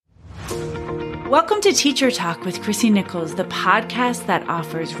Welcome to Teacher Talk with Chrissy Nichols, the podcast that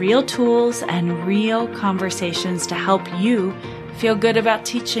offers real tools and real conversations to help you feel good about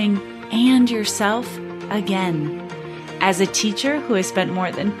teaching and yourself again. As a teacher who has spent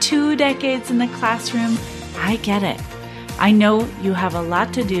more than 2 decades in the classroom, I get it. I know you have a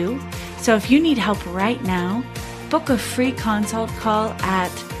lot to do, so if you need help right now, book a free consult call at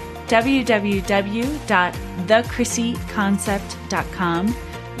www.thechrissy.concept.com.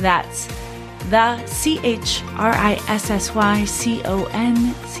 That's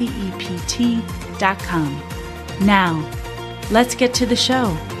thechrissy.concept.com. Now, let's get to the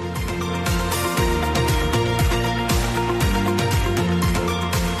show.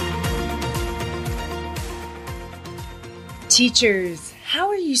 Teachers, how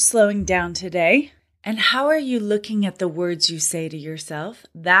are you slowing down today? And how are you looking at the words you say to yourself?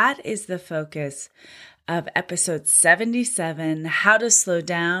 That is the focus of episode 77, How to Slow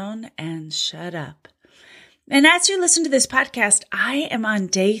Down and Shut Up. And as you listen to this podcast, I am on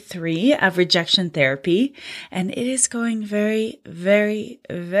day 3 of rejection therapy, and it is going very, very,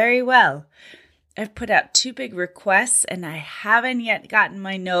 very well. I've put out 2 big requests, and I haven't yet gotten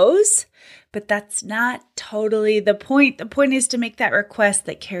my no's, but that's not totally the point. The point is to make that request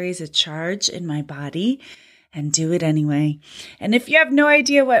that carries a charge in my body and do it anyway. And if you have no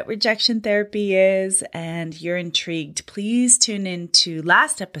idea what rejection therapy is and you're intrigued, please tune in to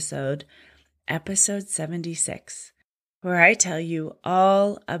last episode 76, where I tell you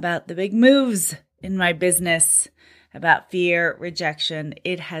all about the big moves in my business, about fear, rejection.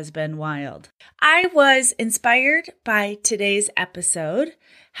 It has been wild. I was inspired by today's episode,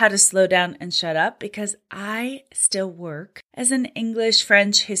 How to Slow Down and Shut Up, because I still work as an English,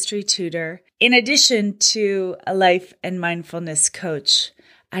 French, history tutor. In addition to a life and mindfulness coach,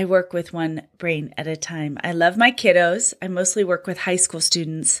 I work with one brain at a time. I love my kiddos. I mostly work with high school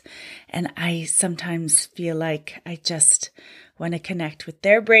students, and I sometimes feel like I just want to connect with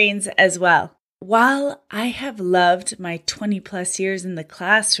their brains as well. While I have loved my 20 plus years in the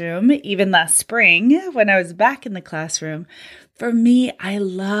classroom, even last spring when I was back in the classroom, for me, I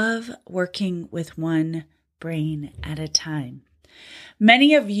love working with one brain at a time.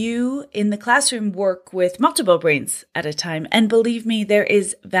 Many of you in the classroom work with multiple brains at a time, and believe me, there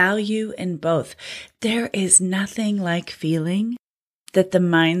is value in both. There is nothing like feeling that the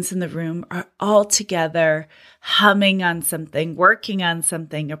minds in the room are all together, humming on something, working on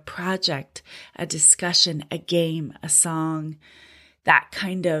something, a project, a discussion, a game, a song, that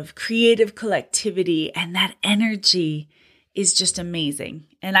kind of creative collectivity and that energy is just amazing.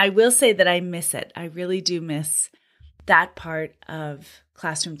 And I will say that I miss it. I really do miss that part of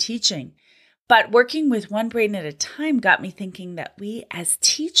classroom teaching. But working with one brain at a time got me thinking that we as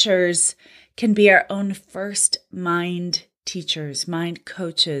teachers can be our own first mind teachers, mind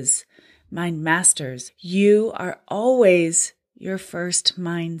coaches, mind masters. You are always your first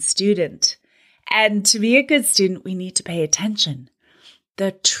mind student. And to be a good student, we need to pay attention.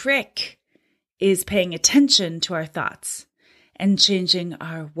 The trick is paying attention to our thoughts and changing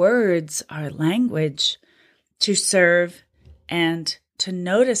our words, our language to serve and to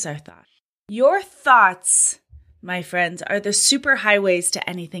notice our thoughts. Your thoughts, my friends, are the superhighways to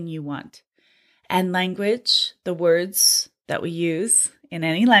anything you want. And language, the words that we use in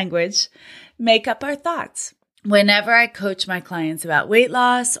any language, make up our thoughts. Whenever I coach my clients about weight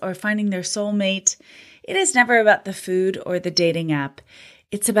loss or finding their soulmate, it is never about the food or the dating app.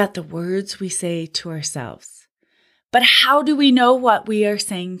 It's about the words we say to ourselves. But how do we know what we are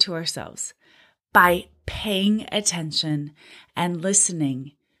saying to ourselves? By paying attention and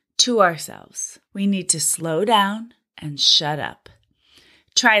listening to ourselves. We need to slow down and shut up.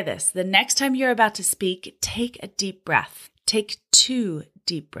 Try this. The next time you're about to speak, take a deep breath. Take 2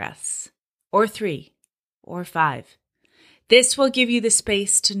 deep breaths, or 3, or 5. This will give you the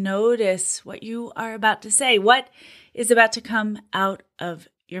space to notice what you are about to say, what is about to come out of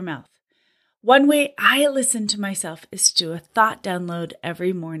your mouth. One way I listen to myself is to do a thought download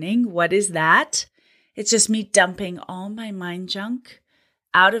every morning. What is that? It's just me dumping all my mind junk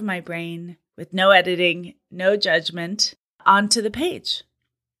out of my brain with no editing, no judgment, onto the page.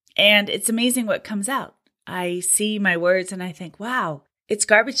 And it's amazing what comes out. I see my words and I think, wow, it's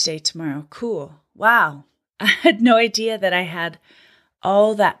garbage day tomorrow. Cool. Wow. I had no idea that I had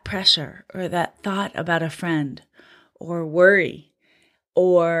all that pressure or that thought about a friend or worry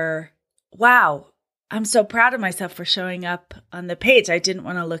or, wow, I'm so proud of myself for showing up on the page. I didn't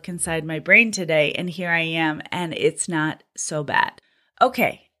want to look inside my brain today, and here I am, and it's not so bad.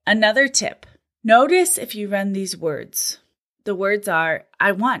 Okay, another tip. Notice if you run these words. The words are,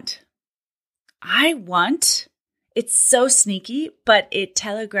 I want. I want. It's so sneaky, but it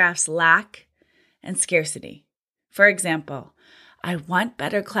telegraphs lack and scarcity. For example, I want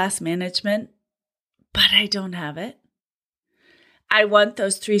better class management, but I don't have it. I want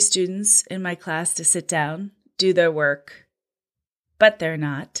those 3 students in my class to sit down, do their work, but they're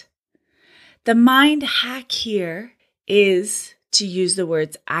not. The mind hack here is to use the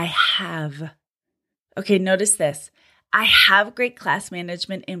words I have. Okay, notice this. I have great class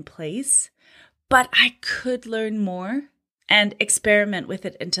management in place, but I could learn more and experiment with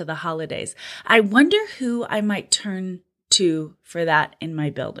it into the holidays. I wonder who I might turn to for that in my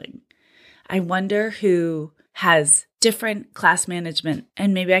building. I wonder who has different class management,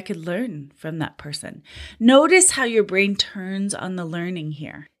 and maybe I could learn from that person. Notice how your brain turns on the learning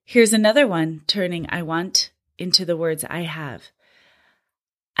here. Here's another one, turning I want into the words I have.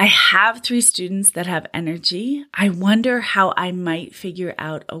 I have 3 students that have energy. I wonder how I might figure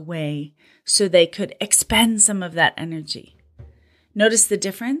out a way so they could expend some of that energy. Notice the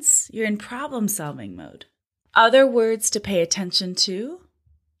difference? You're in problem-solving mode. Other words to pay attention to: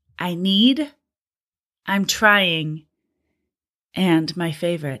 I need, I'm trying, and my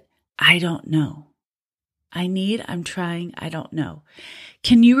favorite, I don't know. I need, I'm trying, I don't know.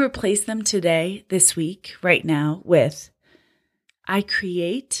 Can you replace them today, this week, right now, with I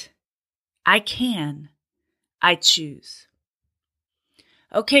create, I can, I choose?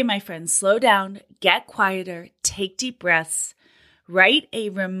 Okay, my friends, slow down, get quieter, take deep breaths, write a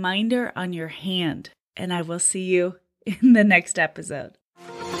reminder on your hand, and I will see you in the next episode.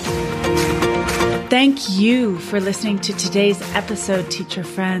 Thank you for listening to today's episode, teacher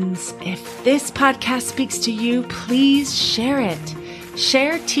friends. If this podcast speaks to you, please share it.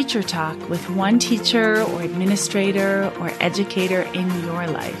 Share Teacher Talk with one teacher or administrator or educator in your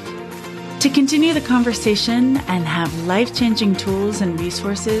life. To continue the conversation and have life-changing tools and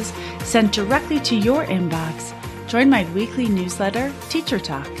resources sent directly to your inbox, join my weekly newsletter, Teacher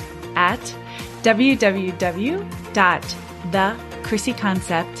Talk, at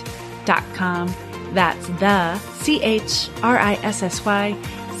www.thechrissyconcept.com. That's the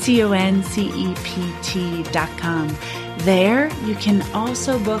CHRISSYCONCEPT.com. There, you can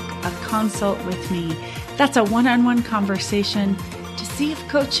also book a consult with me. That's a one-on-one conversation to see if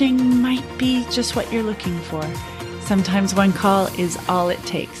coaching might be just what you're looking for. Sometimes one call is all it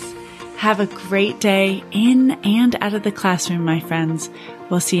takes. Have a great day in and out of the classroom, my friends.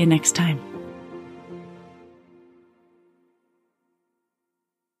 We'll see you next time.